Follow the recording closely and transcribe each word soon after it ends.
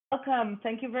Welcome.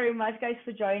 Thank you very much, guys,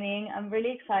 for joining. I'm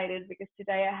really excited because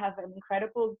today I have an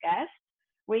incredible guest,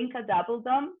 Winka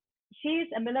Dubbeldam. She is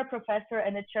a Miller Professor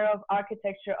and a Chair of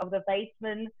Architecture of the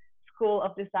Weitzman School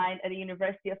of Design at the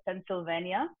University of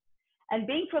Pennsylvania. And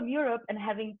being from Europe and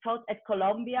having taught at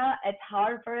Columbia, at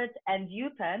Harvard, and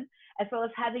UPenn, as well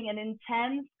as having an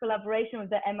intense collaboration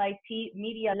with the MIT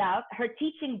Media Lab, her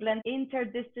teaching blends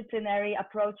interdisciplinary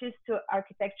approaches to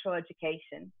architectural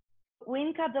education.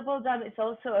 Winka Dubbeldam is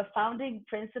also a founding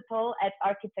principal at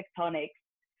Archi-Tectonics.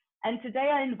 And today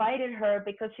I invited her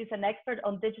because she's an expert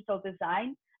on digital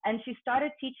design, and she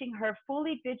started teaching her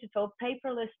fully digital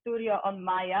paperless studio on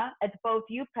Maya at both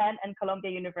UPenn and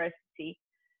Columbia University.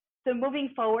 So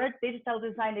moving forward, digital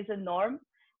design is a norm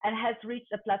and has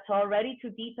reached a plateau ready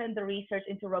to deepen the research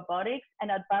into robotics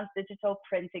and advanced digital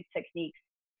printing techniques.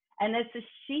 And as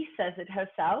she says it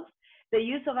herself, the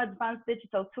use of advanced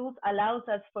digital tools allows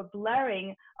us for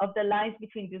blurring of the lines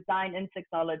between design and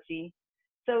technology.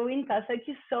 So Winka, thank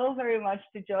you so very much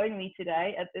to join me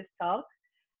today at this talk.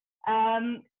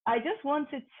 I just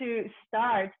wanted to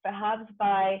start perhaps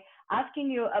by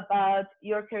asking you about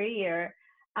your career.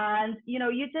 And you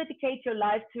dedicate your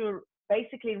life to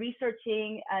basically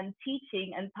researching and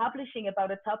teaching and publishing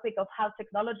about a topic of how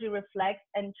technology reflects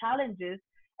and challenges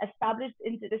established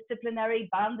interdisciplinary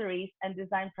boundaries and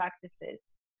design practices.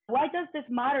 Why does this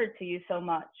matter to you so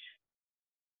much?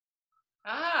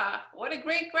 What a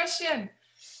great question.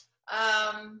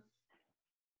 I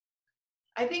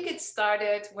think it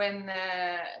started when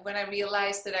I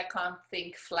realized that I can't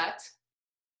think flat.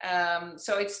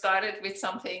 So it started with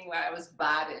something where I was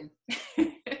bad in.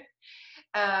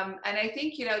 And I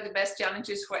think, the best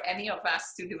challenges for any of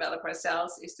us to develop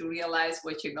ourselves is to realize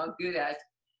what you're not good at.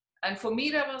 And for me,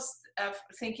 that was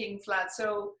thinking flat.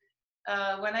 So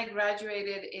when I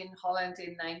graduated in Holland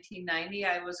in 1990,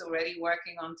 I was already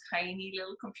working on tiny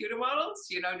little computer models.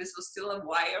 This was still a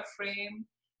wireframe,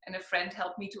 and a friend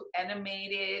helped me to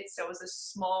animate it. So it was a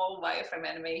small wireframe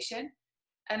animation.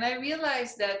 And I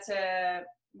realized that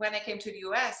when I came to the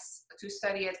US to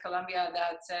study at Columbia,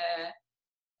 that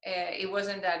it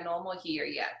wasn't that normal here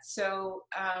yet. So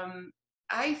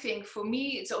I think for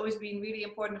me, it's always been really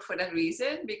important for that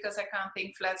reason, because I can't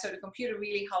think flat. So the computer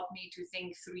really helped me to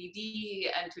think 3D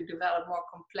and to develop more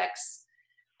complex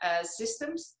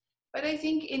systems. But I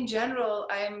think in general,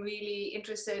 I am really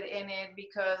interested in it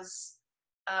because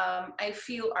I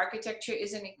feel architecture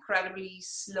is an incredibly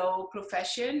slow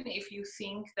profession. If you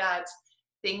think that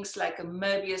things like a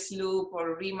Möbius loop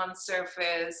or a Riemann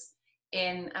surface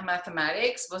in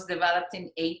mathematics was developed in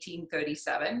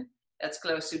 1837. That's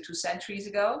close to 2 centuries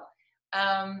ago.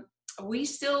 We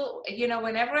still,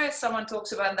 whenever someone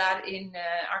talks about that in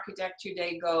architecture,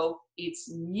 they go, it's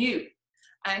new.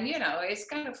 And, it's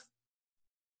kind of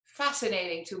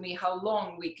fascinating to me how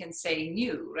long we can say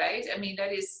new, right? I mean,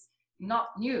 that is not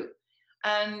new.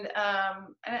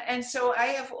 And so I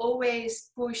have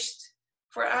always pushed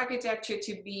for architecture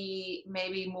to be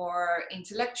maybe more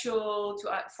intellectual,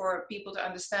 for people to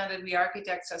understand that we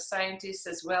architects are scientists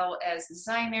as well as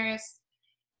designers,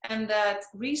 and that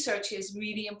research is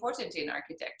really important in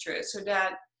architecture, so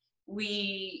that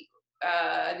we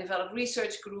develop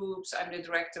research groups. I'm the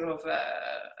director of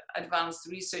Advanced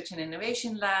Research and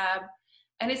Innovation Lab,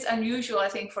 and it's unusual, I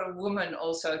think, for a woman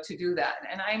also to do that.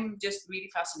 And I'm just really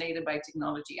fascinated by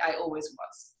technology. I always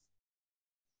was.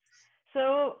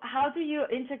 So how do you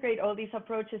integrate all these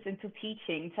approaches into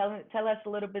teaching? Tell us a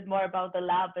little bit more about the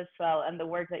lab as well and the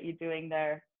work that you're doing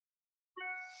there.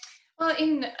 Well,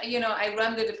 I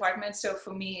run the department, so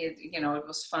for me, it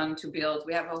was fun to build.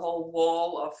 We have a whole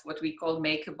wall of what we call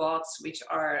MakerBots, which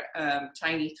are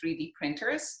tiny 3D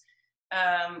printers.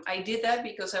 I did that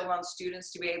because I want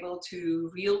students to be able to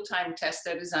real-time test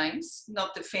their designs,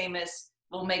 not the famous,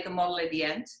 we'll make a model at the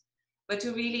end, but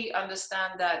to really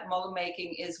understand that model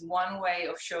making is one way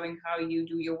of showing how you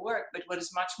do your work. But what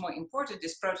is much more important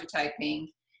is prototyping,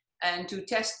 and to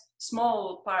test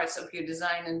small parts of your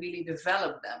design and really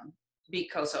develop them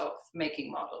because of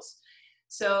making models.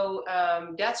 So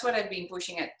that's what I've been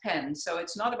pushing at Penn. So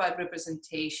it's not about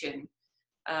representation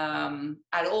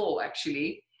at all,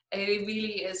 actually. It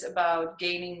really is about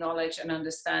gaining knowledge and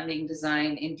understanding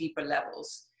design in deeper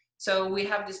levels. So we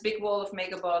have this big wall of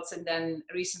MakerBots, and then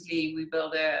recently we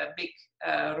built a big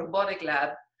robotic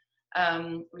lab,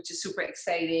 which is super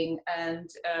exciting. And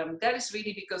that is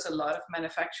really because a lot of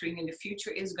manufacturing in the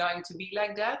future is going to be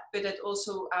like that. But it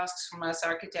also asks from us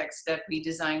architects that we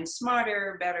design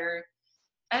smarter, better.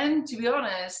 And to be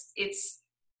honest, it's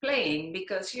playing,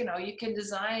 because, you can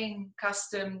design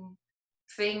custom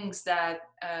things that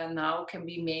now can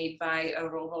be made by a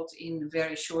robot in a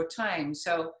very short time.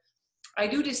 So I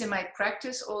do this in my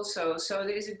practice also. So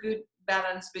there is a good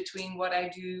balance between what I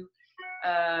do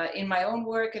in my own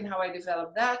work and how I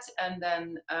develop that, and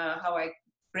then how I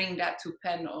bring that to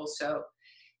Penn also.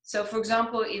 So for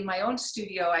example, in my own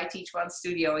studio, I teach one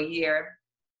studio a year.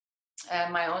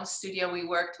 And my own studio, we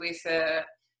worked with a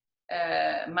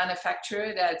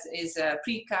manufacturer that is a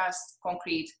precast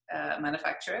concrete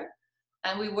manufacturer.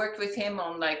 And we worked with him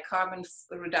on like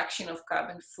reduction of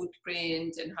carbon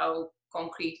footprint and how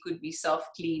concrete could be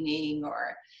self-cleaning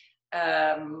or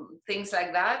things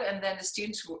like that. And then the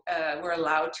students were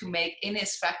allowed to make in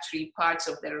his factory parts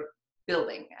of their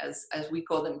building, as we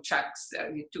call them, chunks.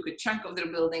 You took a chunk of their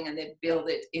building and they build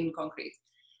it in concrete,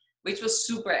 which was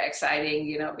super exciting,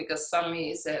 you know, because suddenly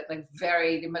it's like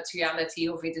the materiality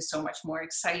of it is so much more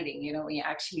exciting, you know, when you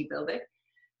actually build it.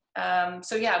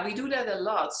 So yeah, we do that a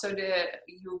lot. So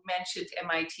you mentioned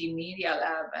MIT Media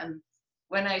Lab, and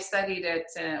when I studied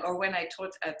when I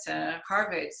taught at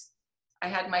Harvard, I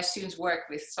had my students work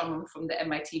with someone from the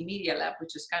MIT Media Lab,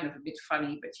 which is kind of a bit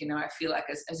funny, but you know, I feel like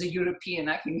as a European,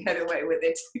 I can get away with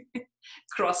it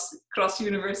cross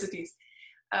universities.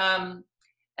 I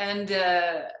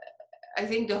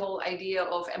think the whole idea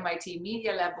of MIT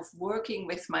Media Lab of working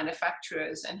with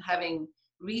manufacturers and having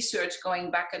research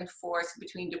going back and forth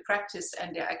between the practice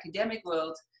and the academic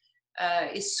world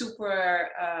is super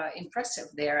impressive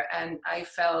there. And I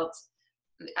felt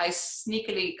I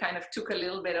sneakily kind of took a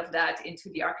little bit of that into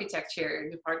the architecture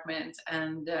department.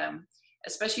 And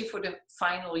especially for the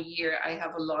final year, I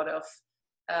have a lot of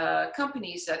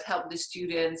companies that help the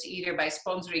students either by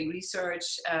sponsoring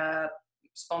research,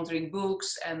 sponsoring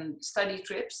books and study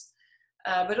trips,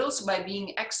 but also by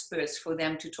being experts for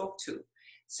them to talk to.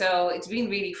 So it's been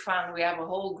really fun. We have a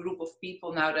whole group of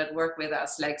people now that work with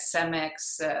us, like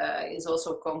Cemex is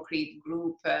also a concrete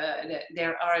group.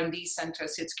 Their R&D center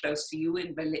sits close to you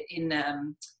in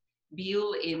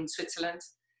Biel in Switzerland.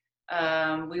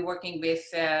 We're working with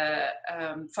a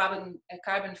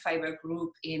carbon fiber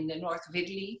group in the north of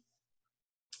Italy,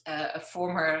 a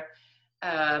former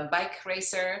bike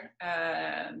racer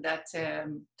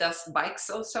that does bikes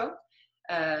also.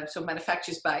 So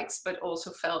manufactures bikes, but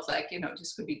also felt like, you know,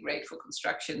 this could be great for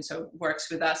construction. So works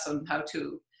with us on how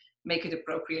to make it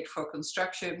appropriate for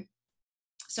construction.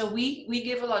 So we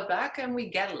give a lot back and we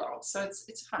get a lot. So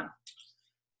it's fun.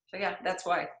 So yeah, that's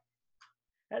why.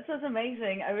 That sounds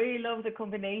amazing. I really love the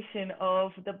combination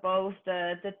of both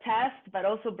the test, but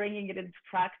also bringing it into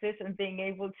practice and being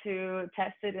able to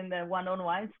test it in the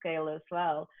one-on-one scale as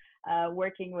well.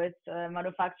 Working with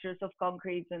manufacturers of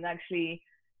concrete and actually,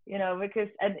 you know, because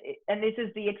and this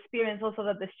is the experience also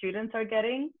that the students are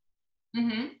getting.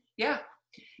 Mm-hmm. Yeah.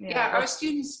 Our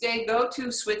students, they go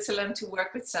to Switzerland to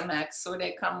work with Cemex, or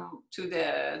they come to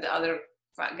the other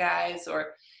guys,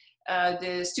 or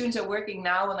the students are working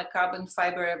now on a carbon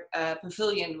fiber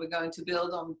pavilion we're going to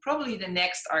build on probably the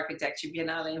next Architecture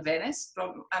Biennale in Venice.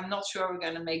 I'm not sure we're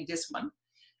going to make this one.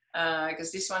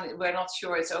 Because this one, we're not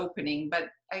sure it's opening, but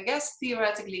I guess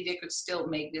theoretically they could still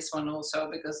make this one also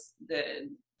because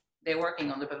they're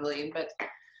working on the pavilion. But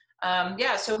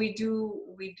so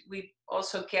we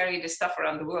also carry the stuff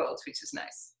around the world, which is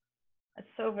nice. That's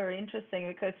so very interesting,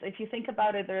 because if you think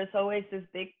about it, there is always this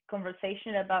big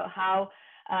conversation about how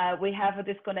we have a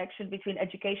disconnection between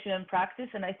education and practice.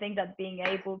 And I think that being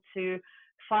able to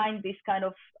find this kind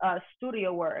of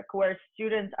studio work where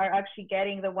students are actually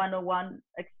getting the one-on-one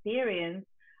experience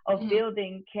of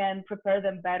building can prepare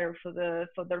them better for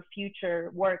their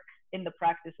future work in the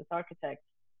practice as architects.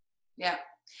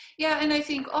 Yeah, and I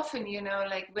think often, you know,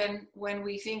 like when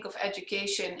we think of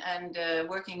education and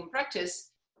working in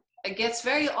practice, it gets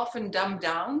very often dumbed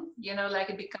down, you know, like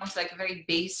it becomes like a very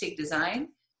basic design.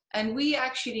 And we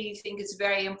actually think it's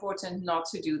very important not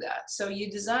to do that. So you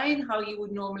design how you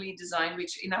would normally design,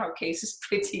 which in our case is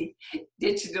pretty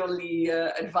digitally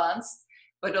advanced,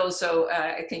 but also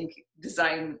I think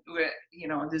design-wise,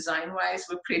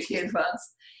 we're pretty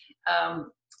advanced.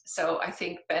 So I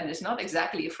think Penn is not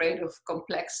exactly afraid of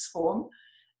complex form.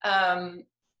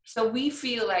 So we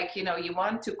feel like, you know, you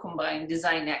want to combine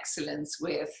design excellence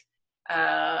with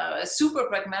super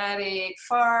pragmatic,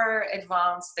 far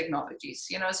advanced technologies,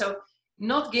 you know, so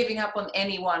not giving up on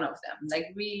any one of them, like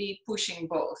really pushing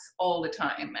both all the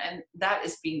time. And that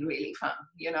has been really fun.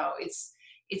 You know, it's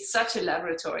such a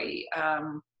laboratory.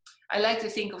 I like to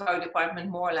think of our department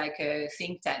more like a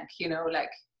think tank, you know,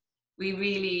 like we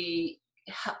really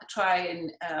try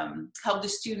and help the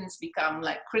students become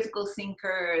like critical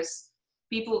thinkers.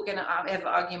 People can have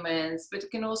arguments, but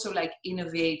can also like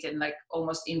innovate and like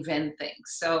almost invent things.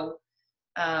 So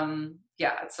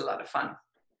it's a lot of fun.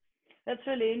 That's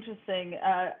really interesting.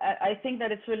 I think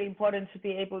that it's really important to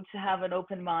be able to have an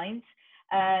open mind.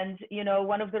 And, you know,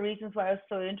 one of the reasons why I was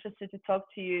so interested to talk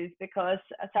to you is because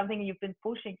something you've been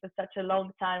pushing for such a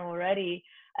long time already,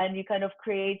 and you kind of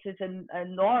created a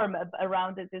norm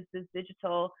around it, is this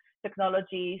digital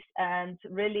technologies and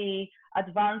really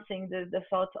advancing the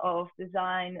thought of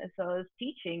design as well as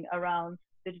teaching around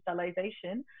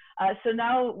digitalization. So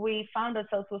now we found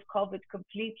ourselves with COVID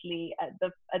completely at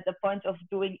the point of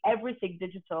doing everything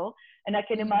digital. And I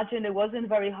can imagine it wasn't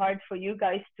very hard for you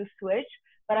guys to switch.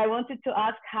 But I wanted to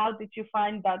ask, how did you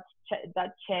find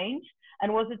that change,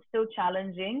 and was it still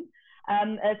challenging,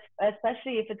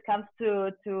 especially if it comes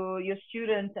to your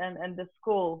students and the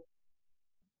school?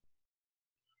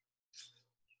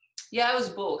 Yeah, it was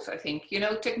both, I think. You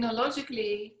know,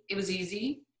 technologically, it was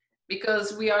easy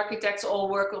because we architects all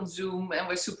work on Zoom and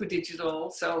we're super digital.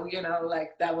 So, you know,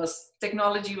 like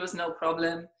technology was no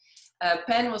problem.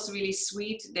 Penn was really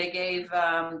sweet. They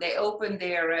opened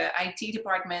their IT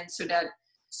department so that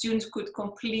students could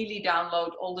completely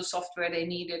download all the software they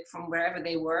needed from wherever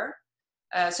they were.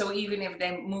 So even if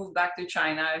they moved back to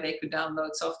China, they could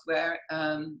download software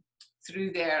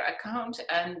through their account.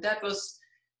 And that was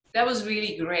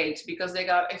really great because they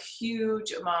got a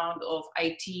huge amount of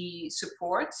IT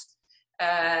support.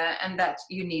 And that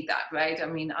you need that, right? I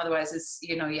mean, otherwise it's,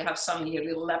 you know, you have suddenly your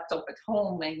little laptop at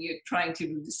home and you're trying to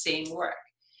do the same work.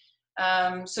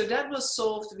 So that was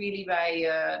solved really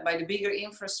by the bigger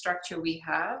infrastructure we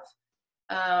have.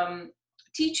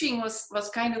 Teaching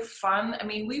was kind of fun. I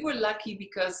mean, we were lucky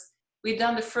because we'd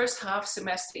done the first half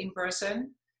semester in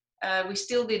person. We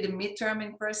still did the midterm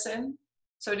in person.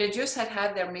 So they just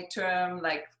had their midterm,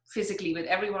 like physically with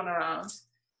everyone around.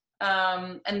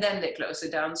 And then they closed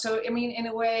it down. So, I mean, in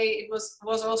a way, it was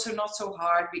also not so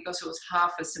hard because it was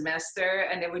half a semester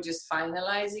and they were just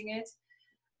finalizing it.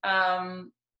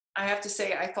 I have to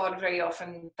say, I thought very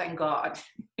often, thank God,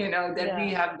 you know, that we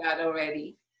have that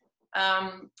already.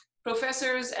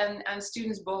 Professors and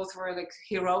students both were like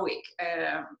heroic,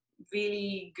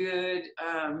 really good.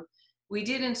 We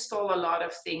did install a lot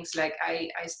of things. Like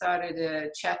I started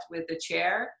a chat with the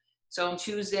chair. So on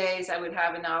Tuesdays, I would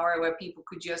have an hour where people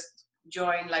could just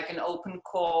join like an open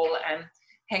call and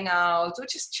hang out or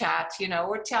just chat, you know,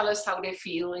 or tell us how they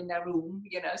feel in their room,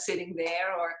 you know, sitting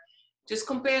there, or just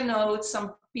compare notes.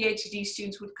 Some PhD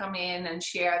students would come in and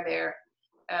share their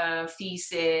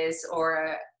thesis,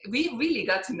 or we really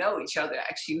got to know each other.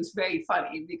 Actually, it was very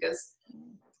funny because,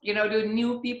 you know, the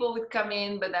new people would come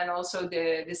in, but then also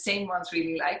the same ones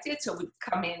really liked it. So we'd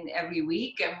come in every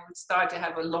week and we'd start to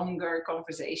have a longer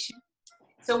conversation.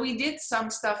 So we did some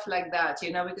stuff like that,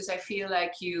 you know, because I feel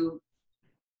like you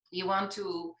want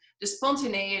to, the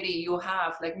spontaneity you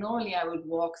have, like normally I would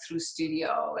walk through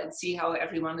studio and see how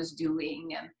everyone is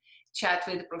doing and chat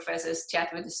with the professors, chat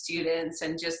with the students,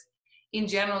 and just in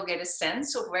general get a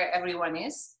sense of where everyone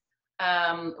is.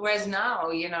 Whereas now,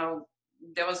 you know,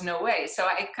 there was no way. So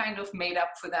I kind of made up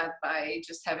for that by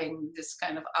just having this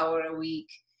kind of hour a week.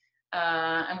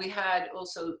 And we had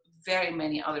also very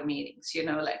many other meetings, you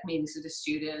know, like meetings with the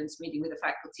students, meeting with the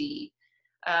faculty.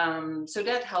 So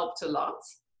that helped a lot.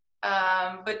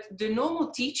 But the normal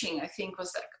teaching, I think,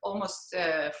 was like almost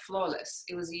flawless.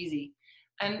 It was easy.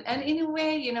 And in a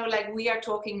way, you know, like we are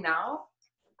talking now,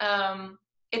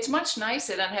 it's much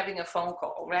nicer than having a phone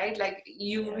call, right? Like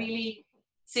you really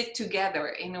sit together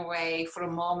in a way for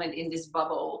a moment in this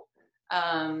bubble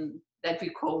that we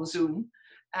call Zoom.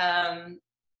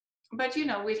 But, you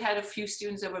know, we'd had a few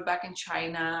students that were back in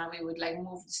China. We would like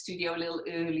move the studio a little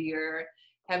earlier,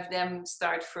 have them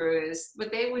start first,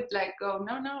 but they would like go,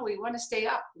 no, we want to stay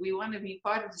up. We want to be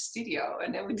part of the studio.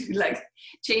 And they would do like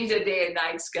change their day and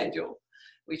night schedule,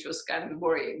 which was kind of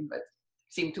worrying, but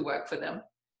seemed to work for them.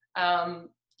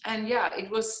 And yeah, it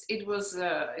was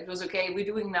okay. We're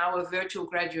doing now a virtual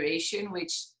graduation,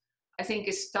 which I think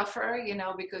is tougher, you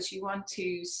know, because you want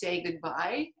to say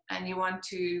goodbye and you want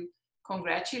to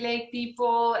congratulate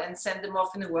people and send them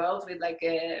off in the world with like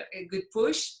a good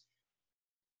push.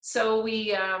 So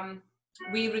we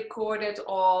recorded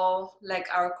all like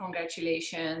our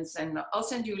congratulations, and I'll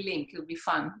send you a link. It'll be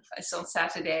fun. It's on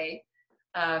Saturday,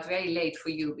 very late for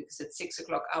you because it's 6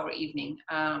 o'clock our evening.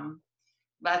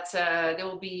 But there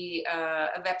will be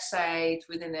a website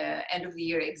within the end of the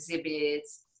year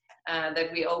exhibits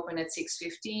that we open at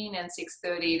 6:15, and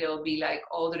 6:30 there will be like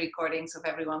all the recordings of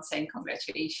everyone saying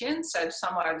congratulations. So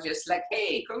some are just like,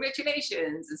 hey,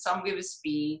 congratulations, and some give a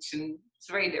speech, and it's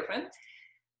very different.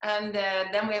 And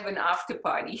then we have an after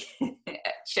party,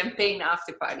 champagne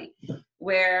after party,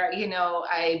 where, you know,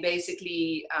 I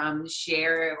basically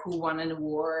share who won an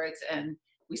award, and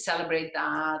we celebrate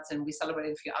that, and we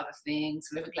celebrate a few other things.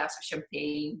 We have a glass of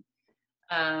champagne.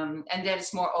 And then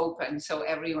it's more open, so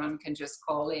everyone can just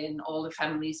call in, all the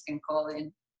families can call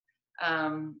in.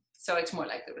 So it's more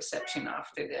like the reception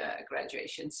after the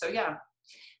graduation. So yeah,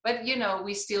 but you know,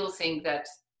 we still think that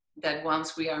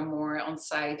once we are more on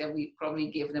site, that we probably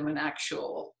give them an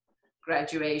actual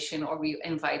graduation, or we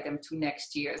invite them to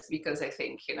next year's, because I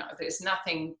think, you know, there's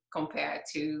nothing compared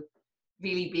to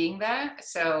really being there.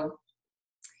 So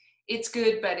it's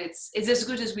good, but it's as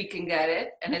good as we can get it,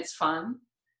 and it's fun.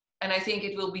 And I think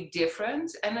it will be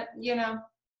different, and you know,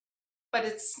 but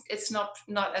it's not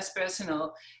as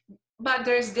personal. But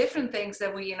there's different things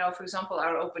that we, you know, for example,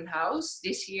 our open house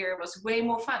this year was way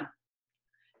more fun,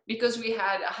 because we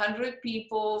had 100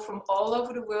 people from all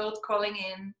over the world calling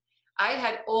in. I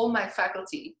had all my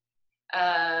faculty,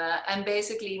 and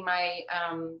basically my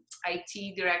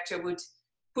IT director would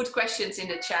put questions in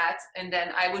the chat, and then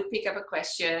I would pick up a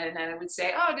question and I would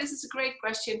say, oh, this is a great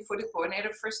question for the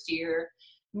coordinator first year.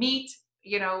 Meet,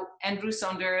 you know, Andrew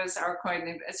Saunders, our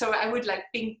coordinator. So I would like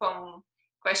ping pong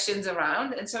questions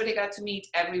around, and so they got to meet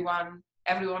everyone.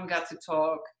 Everyone got to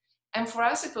talk, and for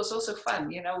us it was also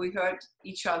fun. You know, we heard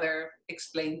each other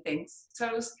explain things. So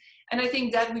it was, and I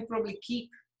think that we probably keep,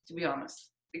 to be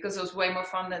honest, because it was way more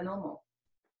fun than normal.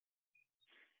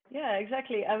 Yeah,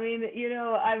 exactly. I mean, you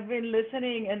know, I've been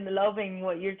listening and loving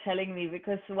what you're telling me,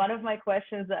 because one of my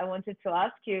questions that I wanted to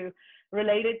ask you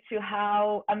related to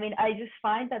how, I mean, I just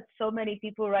find that so many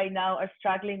people right now are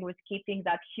struggling with keeping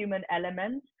that human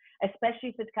element, especially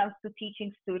if it comes to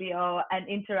teaching studio and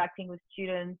interacting with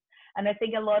students. And I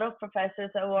think a lot of professors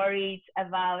are worried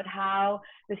about how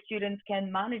the students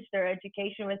can manage their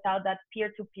education without that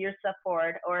peer-to-peer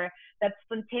support, or that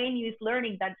spontaneous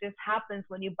learning that just happens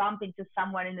when you bump into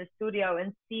someone in the studio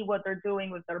and see what they're doing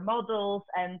with their models,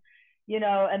 and, you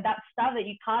know, and that stuff that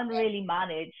you can't really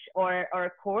manage or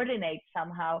coordinate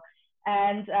somehow.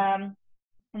 And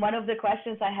one of the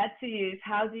questions I had to you is,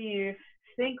 how do you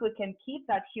think we can keep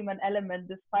that human element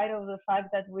despite of the fact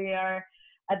that we are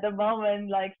at the moment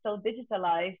like so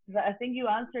digitalized? I think you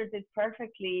answered it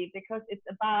perfectly, because it's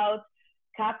about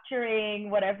capturing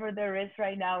whatever there is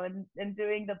right now and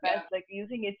doing the best, like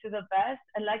using it to the best.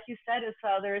 And like you said as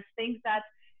well, there's things that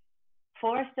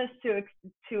forced us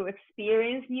to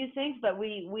experience new things, but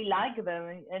we like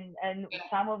them, and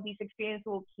some of these experiences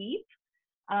will keep.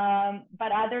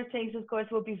 But other things, of course,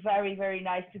 will be very, very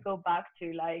nice to go back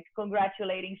to, like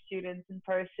congratulating students in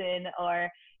person, or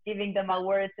giving them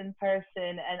awards in person,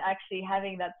 and actually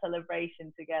having that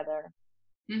celebration together.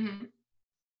 Mm-hmm.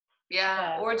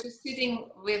 Yeah, or just sitting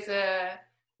with a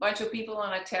bunch of people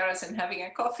on a terrace and having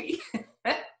a coffee.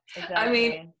 Exactly. I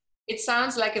mean, it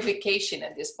sounds like a vacation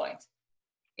at this point.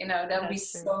 You know, that would be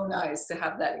so nice to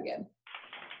have that again.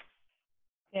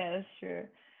 Yeah, that's true.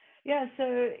 Yeah,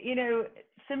 so, you know,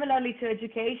 similarly to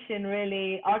education,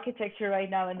 really, architecture right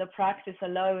now in the practice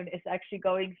alone is actually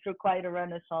going through quite a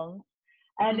renaissance.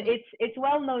 And it's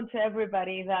well known to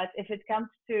everybody that if it comes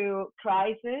to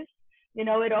crisis, you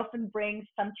know, it often brings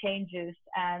some changes.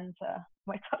 And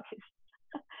my dog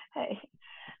is, hey.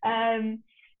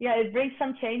 Yeah, it brings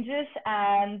some changes,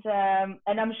 and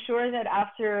I'm sure that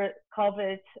after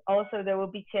COVID, also there will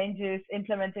be changes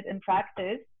implemented in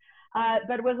practice.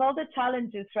 But with all the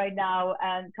challenges right now,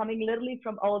 and coming literally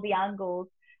from all the angles,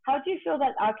 how do you feel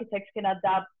that architects can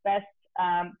adapt best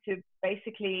to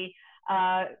basically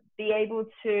be able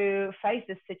to face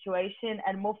this situation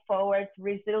and move forward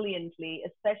resiliently,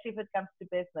 especially if it comes to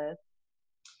business?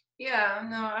 Yeah,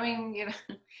 no, I mean, you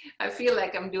know, I feel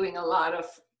like I'm doing a lot of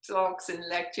talks and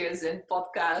lectures and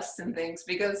podcasts and things,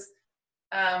 because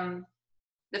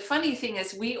the funny thing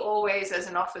is, we always, as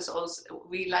an office, also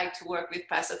we like to work with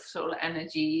passive solar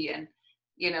energy and,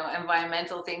 you know,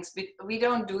 environmental things. We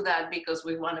don't do that because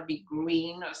we want to be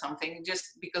green or something,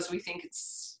 just because we think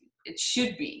it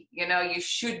should be, you know, you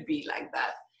should be like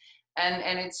that,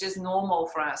 and it's just normal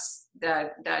for us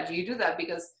that you do that,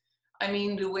 because I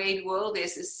mean, the way the world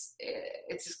is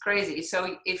it's just crazy.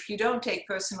 So if you don't take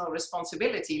personal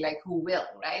responsibility, like who will,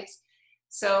 right?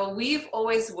 So we've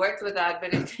always worked with that,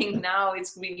 but I think now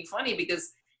it's really funny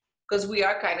because we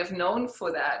are kind of known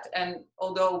for that. And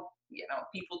although, you know,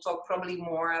 people talk probably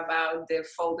more about the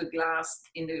folded glass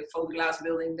in the folded glass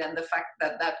building than the fact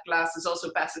that that glass is also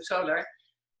passive solar.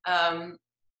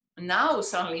 Now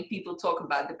suddenly people talk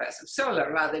about the passive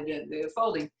solar rather than the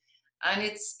folding. And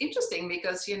it's interesting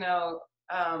because, you know,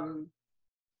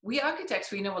 we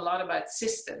architects, we know a lot about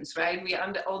systems, right?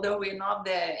 Although we're not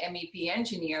the MEP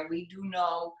engineer, we do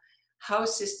know how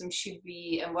systems should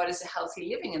be and what is a healthy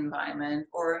living environment,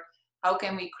 or how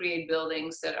can we create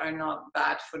buildings that are not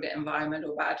bad for the environment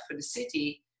or bad for the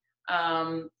city?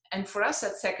 And for us,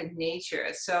 that's second nature.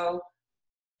 So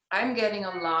I'm getting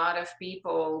a lot of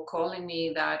people calling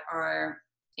me that are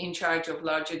in charge of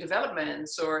larger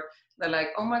developments, or they're like,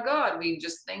 oh my God, we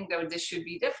just think that this should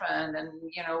be different. And,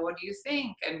 you know, what do you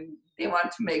think? And they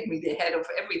want to make me the head of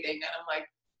everything. And I'm like,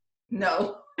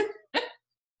 no,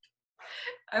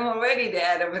 I'm already the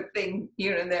head of a thing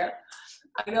here and there.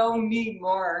 I don't need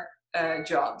more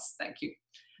jobs. Thank you.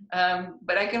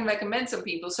 But I can recommend some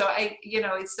people. So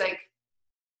it's like,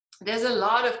 there's a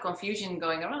lot of confusion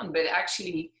going around, but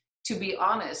actually, to be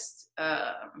honest,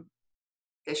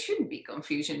 there shouldn't be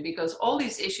confusion, because all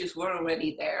these issues were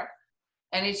already there.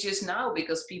 And it's just now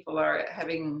because people are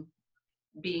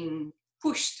being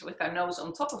pushed with their nose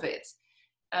on top of it,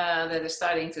 that they're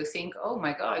starting to think, oh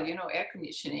my God, air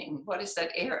conditioning, what is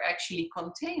that air actually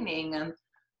containing? And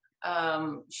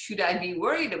should I be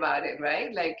worried about it,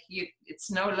 right? Like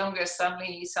it's no longer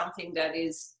suddenly something that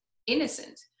is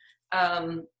innocent.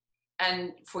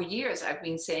 And for years I've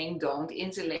been saying, don't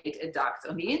insulate a duct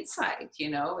on the inside.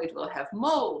 It will have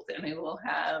mold and it will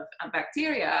have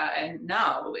bacteria, and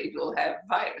now it will have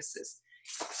viruses.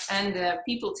 And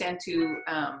people tend to,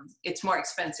 it's more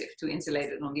expensive to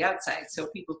insulate it on the outside. So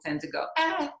people tend to go,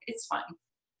 it's fine.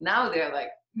 Now they're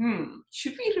like,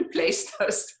 should we replace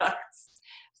those ducts?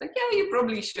 It's like, yeah, you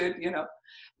probably should,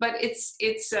 But it's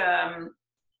there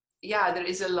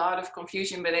is a lot of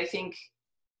confusion, but I think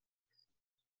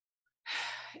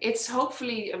it's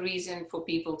hopefully a reason for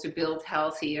people to build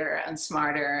healthier and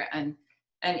smarter and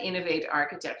innovate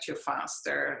architecture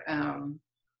faster,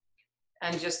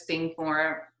 and just think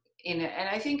more and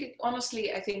I think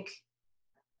honestly, I think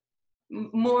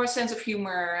more sense of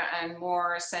humor and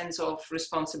more sense of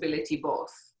responsibility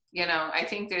both. I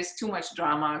think there's too much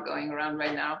drama going around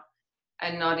right now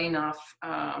and not enough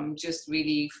just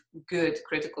really good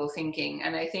critical thinking.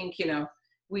 And I think,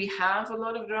 we have a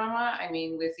lot of drama. I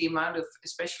mean, with the amount of,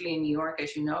 especially in New York,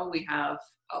 as you know, we have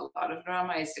a lot of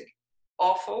drama. It's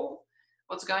awful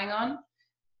what's going on.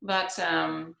 But,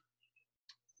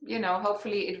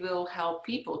 hopefully it will help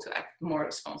people to act more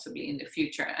responsibly in the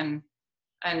future. And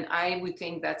I would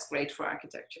think that's great for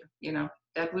architecture.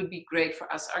 That would be great for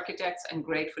us architects and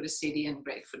great for the city and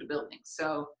great for the buildings.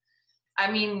 So, I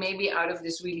mean, maybe out of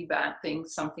this really bad thing,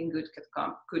 something good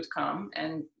could come.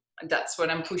 And that's what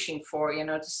I'm pushing for,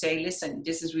 to say, listen,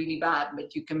 this is really bad,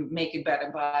 but you can make it better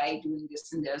by doing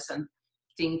this and this, and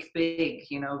think big,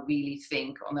 really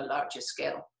think on a larger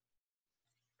scale.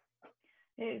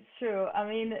 It's true. I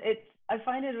mean, I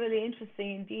find it really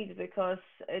interesting indeed, because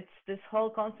it's this whole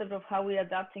concept of how we're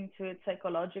adapting to it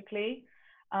psychologically.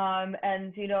 And,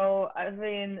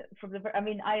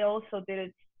 I also did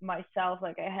it myself.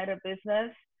 Like, I had a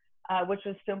business, which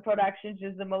was film production,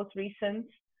 just the most recent.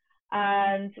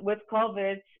 And with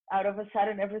COVID, out of a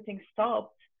sudden, everything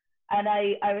stopped. And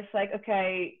I was like,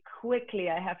 okay, quickly,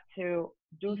 I have to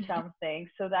do something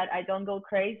so that I don't go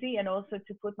crazy, and also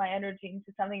to put my energy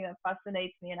into something that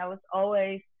fascinates me. And I was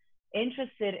always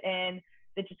interested in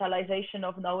digitalization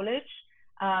of knowledge.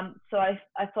 So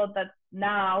I thought that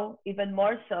now, even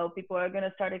more so, people are going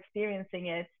to start experiencing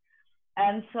it.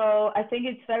 And so I think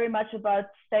it's very much about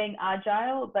staying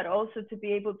agile, but also to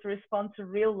be able to respond to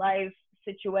real life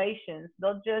situations,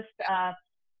 not just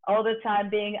all the time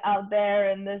being out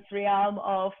there in this realm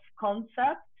of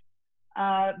concept,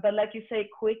 but like you say,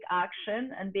 quick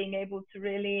action, and being able to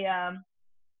really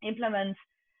implement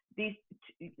these,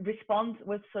 respond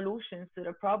with solutions to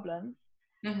the problems.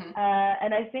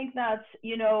 And I think that,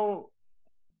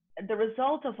 the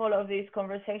result of all of these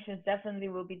conversations definitely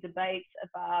will be debates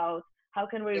about how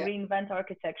can we reinvent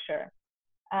architecture.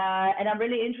 And I'm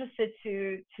really interested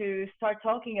to start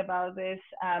talking about this.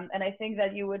 And I think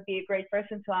that you would be a great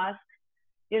person to ask,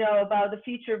 about the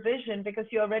future vision, because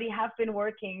you already have been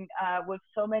working with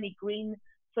so many green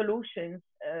solutions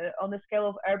on the scale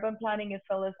of urban planning as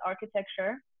well as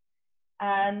architecture.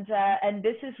 And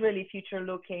this is really future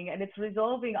looking, and it's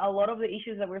resolving a lot of the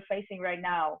issues that we're facing right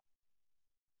now.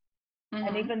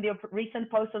 And even the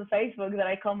recent post on Facebook that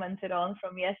I commented on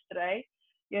from yesterday,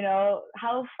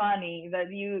 how funny that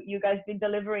you guys been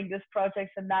delivering these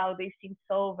projects and now they seem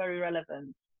so very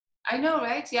relevant. I know,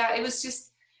 right? Yeah, it was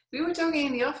just, we were talking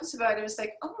in the office about it. It was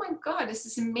like, oh my God, this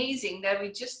is amazing that we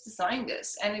just designed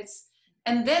this.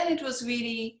 And then it was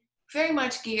really very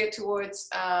much geared towards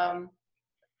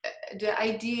the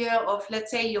idea of, let's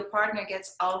say your partner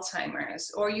gets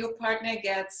Alzheimer's, or your partner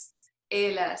gets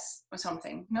ALS or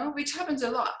something, which happens a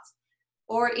lot.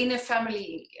 Or in a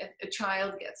family, a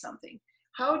child gets something.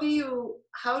 How do you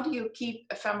keep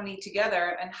a family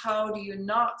together, and how do you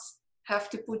not have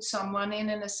to put someone in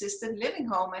an assisted living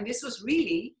home. And this was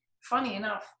really, funny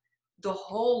enough, the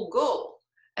whole goal.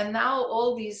 And now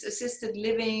all these assisted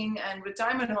living and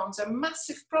retirement homes are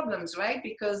massive problems, right?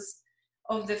 Because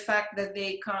of the fact that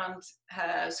they can't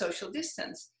social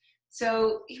distance. So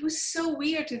it was so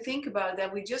weird to think about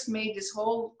that. We just made this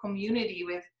whole community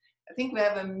with, I think we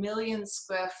have 1 million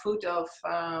square foot of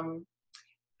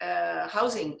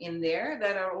housing in there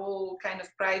that are all kind of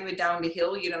private down the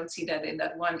hill. You don't see that in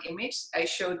that one image. I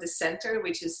showed the center,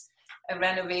 which is a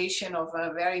renovation of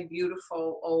a very beautiful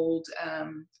old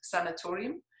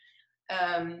sanatorium.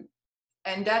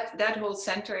 And that whole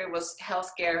center was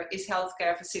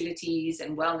healthcare facilities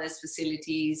and wellness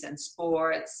facilities and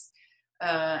sports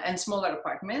and smaller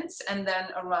apartments. And then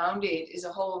around it is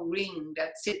a whole ring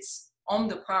that sits on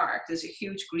the park. There's a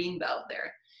huge green belt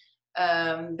there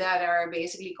that are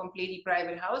basically completely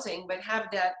private housing, but have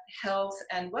that health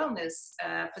and wellness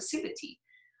facility.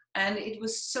 And it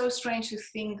was so strange to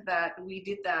think that we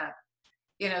did that,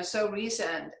 you know, so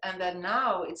recent, and that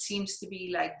now it seems to be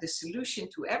like the solution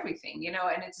to everything, you know,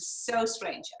 and it's so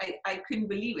strange. I couldn't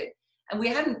believe it. And we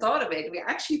hadn't thought of it. We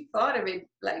actually thought of it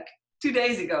like 2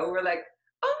 days ago. We're like,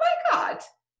 oh my God,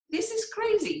 this is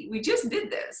crazy. We just did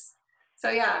this. So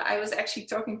yeah, I was actually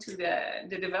talking to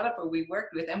the developer we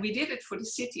worked with, and we did it for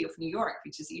the city of New York,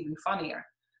 which is even funnier.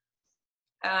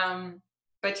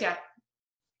 But yeah,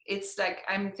 it's like,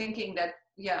 I'm thinking that,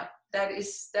 yeah, that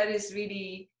is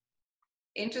really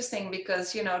interesting,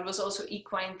 because, you know, it was also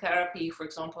equine therapy, for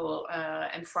example,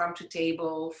 and farm to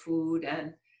table food,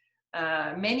 and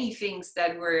many things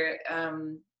that were,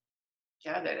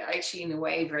 that are actually in a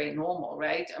way very normal,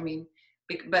 right? I mean,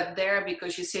 but there,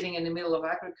 because you're sitting in the middle of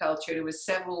agriculture, there were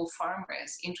several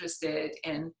farmers interested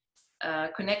in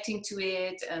connecting to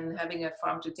it and having a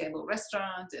farm to table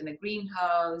restaurant and a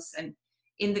greenhouse, and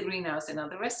in the greenhouse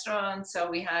another restaurant. So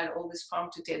we had all these farm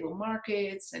to table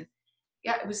markets, and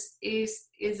yeah,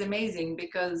 is amazing,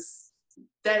 because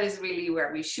that is really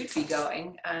where we should be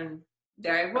going. And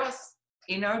there it was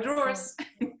in our drawers,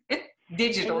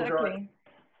 digital drawers.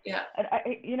 Yeah.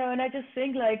 And I just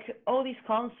think like all these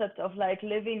concepts of like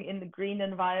living in the green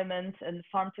environment and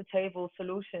farm to table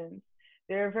solutions,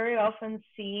 they're very often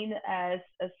seen as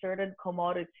a certain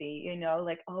commodity, you know,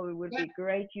 like, oh, it would be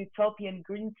great utopian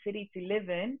green city to live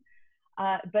in.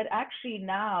 But actually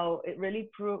now it really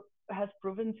has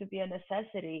proven to be a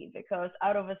necessity, because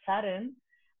out of a sudden,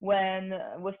 when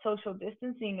with social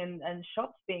distancing and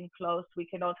shops being closed, we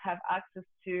cannot have access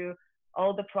to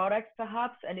all the products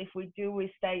perhaps, and if we do, we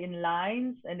stay in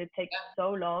lines, and it takes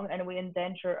so long, and we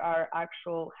endanger our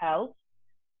actual health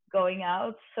going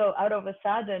out. So out of a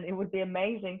sudden, it would be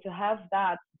amazing to have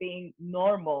that being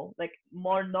normal, like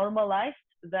more normalized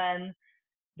than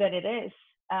it is.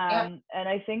 And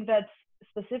I think that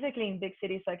specifically in big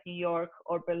cities like New York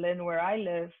or Berlin, where I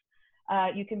live,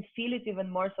 you can feel it even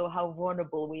more so how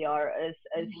vulnerable we are as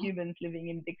humans living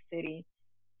in big cities,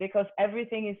 because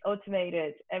everything is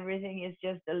automated, everything is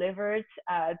just delivered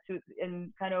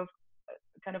in kind of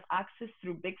access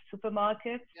through big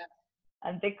supermarkets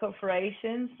and big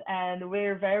corporations, and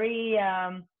we're very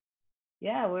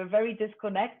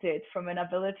disconnected from an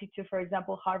ability to, for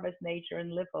example, harvest nature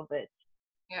and live of it.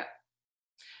 Yeah,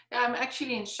 I'm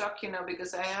actually in shock, you know,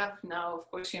 because I have now, of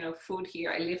course, you know, food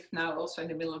here. I live now also in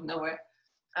the middle of nowhere.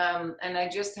 And I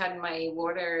just had my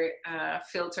water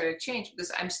filter changed,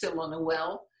 because I'm still on a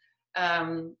well.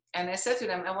 And I said to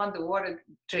them, I want the water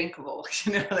drinkable,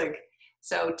 you know, like,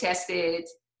 so test it.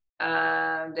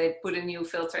 They put a new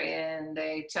filter in,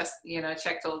 they just, you know,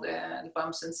 checked all the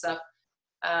pumps and stuff.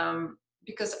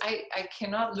 Because I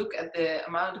cannot look at the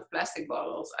amount of plastic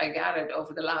bottles I gathered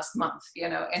over the last month, you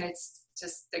know, and it's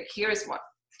just like, here's one.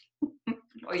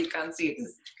 Or you can't see it,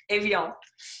 it's Evian.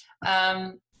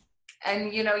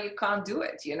 And, you know, you can't do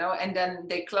it, you know, and then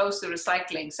they close the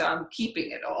recycling, so I'm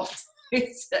keeping it all.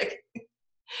 It's like,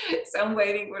 so I'm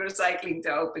waiting for recycling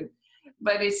to open.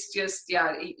 But it's just,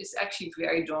 yeah, it's actually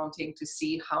very daunting to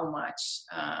see how much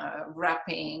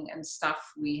wrapping and stuff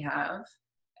we have,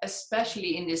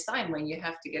 especially in this time when you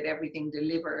have to get everything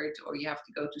delivered, or you have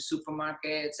to go to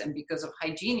supermarkets, and because of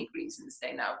hygienic reasons,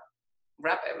 they now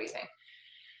wrap everything.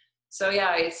 So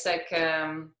yeah, it's like,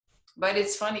 but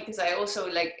it's funny, because I also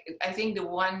like, I think the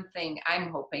one thing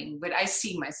I'm hoping, but I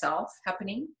see myself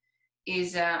happening,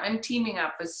 is I'm teaming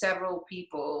up with several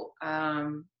people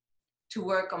to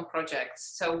work on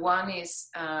projects. So one is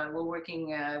we're working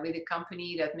with a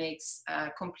company that makes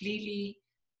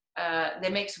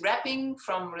that makes wrapping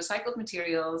from recycled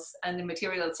materials, and the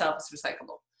material itself is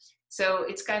recyclable. So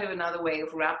it's kind of another way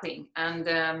of wrapping.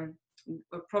 And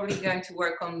we're probably going to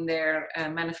work on their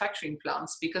manufacturing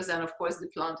plants, because then of course the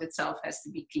plant itself has to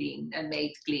be clean and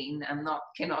made clean and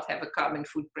cannot have a carbon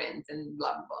footprint and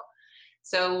blah blah.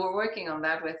 So we're working on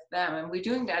that with them, and we're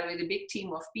doing that with a big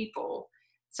team of people.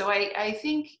 So I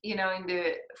think, you know,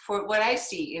 for what I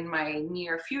see in my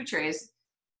near future is,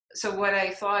 so what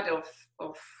I thought of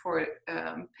for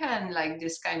Penn, like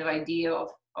this kind of idea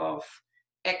of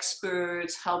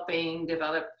experts helping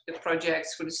develop the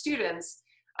projects for the students,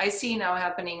 I see now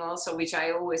happening also, which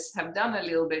I always have done a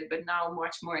little bit, but now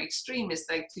much more extreme, is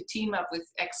like to team up with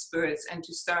experts and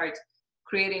to start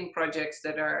creating projects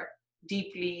that are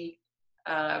deeply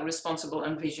responsible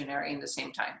and visionary in the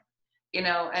same time, you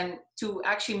know, and to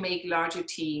actually make larger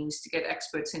teams, to get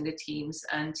experts in the teams,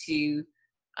 and to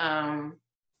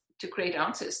create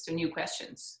answers to new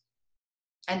questions.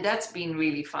 And that's been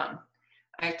really fun.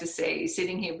 I have to say,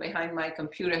 sitting here behind my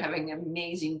computer, having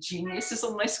amazing geniuses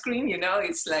on my screen, you know,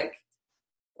 it's like,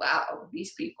 wow,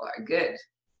 these people are good.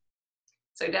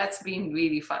 So that's been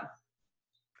really fun.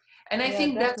 And I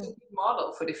think that's a good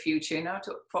model for the future, you know,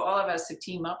 for all of us to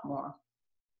team up more.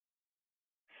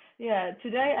 Yeah,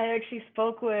 today I actually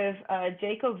spoke with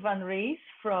Jacob van Ries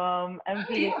from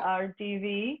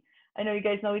MSD-RAS. I know you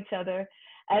guys know each other.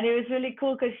 And it was really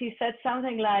cool because he said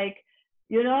something like,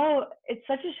 you know, it's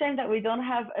such a shame that we don't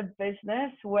have a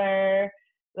business where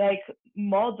like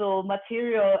model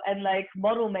material and like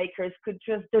model makers could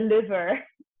just deliver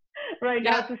right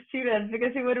now to students,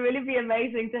 because it would really be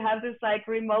amazing to have this like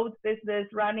remote business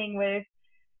running with,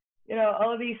 you know,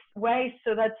 all these ways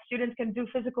so that students can do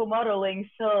physical modeling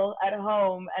still at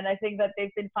home. And I think that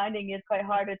they've been finding it quite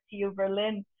hard at TU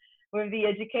Berlin with the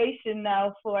education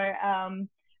now for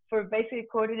basically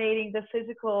coordinating the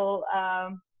physical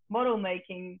model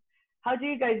making. How do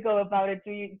you guys go about it?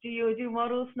 Do you do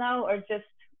models now, or just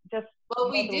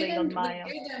well, we did them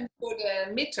for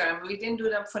the midterm. We didn't do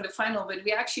them for the final, but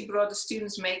we actually brought the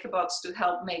students MakerBots to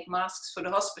help make masks for the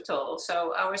hospital.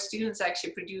 So our students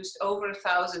actually produced over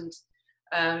 1,000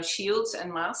 shields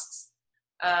and masks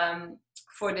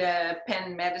for the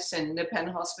Penn Medicine, the Penn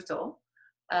Hospital,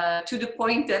 to the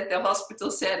point that the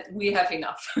hospital said, we have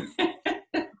enough.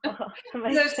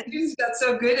 The students got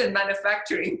so good at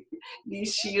manufacturing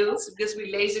these shields, because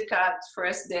we laser cut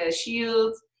first the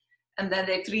shield, and then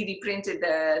they 3D printed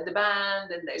the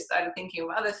band, and they started thinking of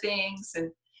other things.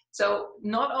 And so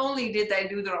not only did they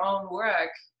do their own work,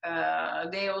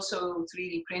 they also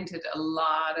 3D printed a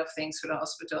lot of things for the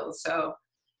hospital. So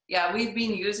yeah, we've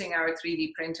been using our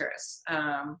 3D printers,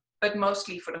 but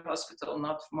mostly for the hospital,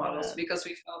 not for models, because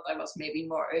we felt that was maybe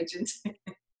more urgent.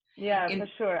 Yeah, for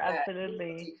sure,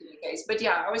 absolutely. But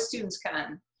yeah, our students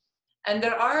can. And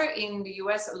there are in the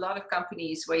US a lot of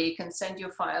companies where you can send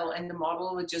your file and the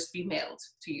model will just be mailed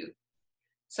to you.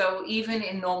 So even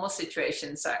in normal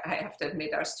situations, I have to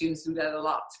admit our students do that a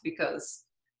lot, because,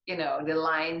 you know, the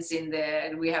lines in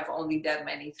there, we have only that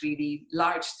many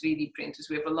large 3D printers.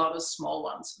 We have a lot of small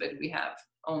ones, but we have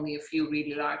only a few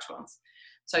really large ones.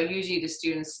 So usually the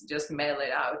students just mail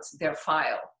it out, their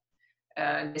file.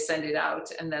 They send it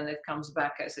out, and then it comes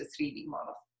back as a 3D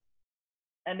model.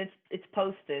 And it's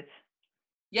posted.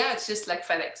 Yeah, it's just like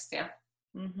FedEx, yeah.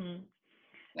 Mm-hmm.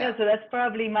 Yeah, so that's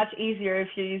probably much easier if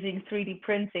you're using 3D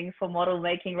printing for model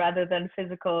making rather than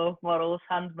physical models,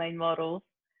 handmade models.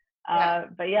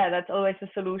 But yeah, that's always a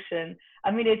solution.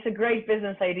 I mean, it's a great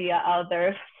business idea out there.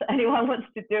 If anyone wants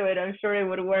to do it, I'm sure it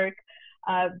would work.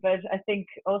 But I think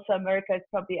also America is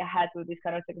probably ahead with these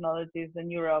kind of technologies than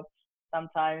Europe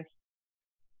sometimes.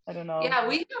 I don't know. Yeah,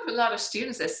 we have a lot of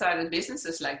students that started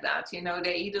businesses like that. You know,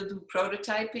 they either do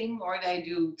prototyping or they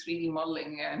do 3D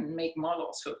modeling and make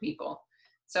models for people.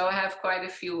 So I have quite a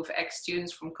few of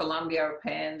ex-students from Columbia or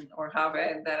Penn or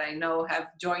Harvard that I know have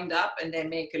joined up, and they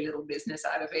make a little business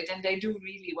out of it. And they do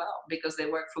really well because they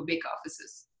work for big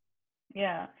offices.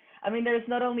 Yeah. I mean, there's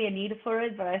not only a need for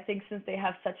it, but I think since they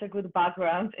have such a good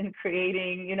background in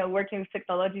creating, you know, working with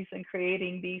technologies and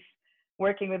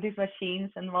working with these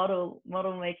machines and model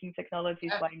making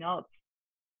technologies, why not?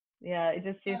 Yeah, it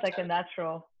just seems like a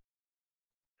natural.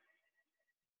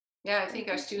 Yeah, I think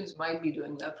our students might be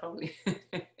doing that probably.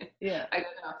 Yeah. I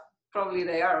don't know. Probably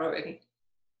they are already.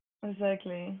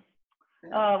 Exactly.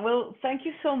 Well, thank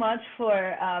you so much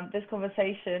for this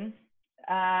conversation.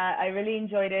 I really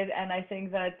enjoyed it, and I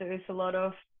think that there is a lot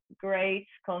of great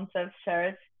concepts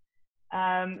shared.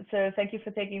 So thank you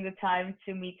for taking the time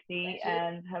to meet me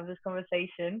and have this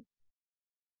conversation.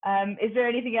 Is there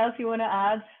anything else you want to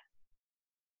add?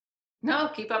 No,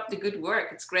 keep up the good work.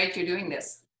 It's great you're doing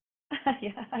this.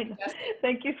 Yeah, I know.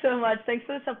 Thank you so much. Thanks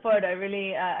for the support. I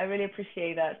really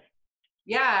appreciate that.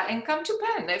 Yeah, and come to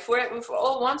Penn. If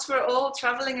once we're all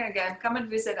traveling again, come and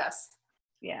visit us.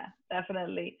 Yeah,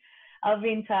 definitely. I'll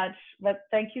be in touch. But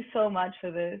thank you so much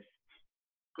for this.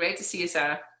 Great to see you,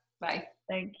 Sarah. Bye.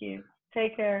 Thank you.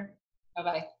 Take care.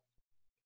 Bye-bye.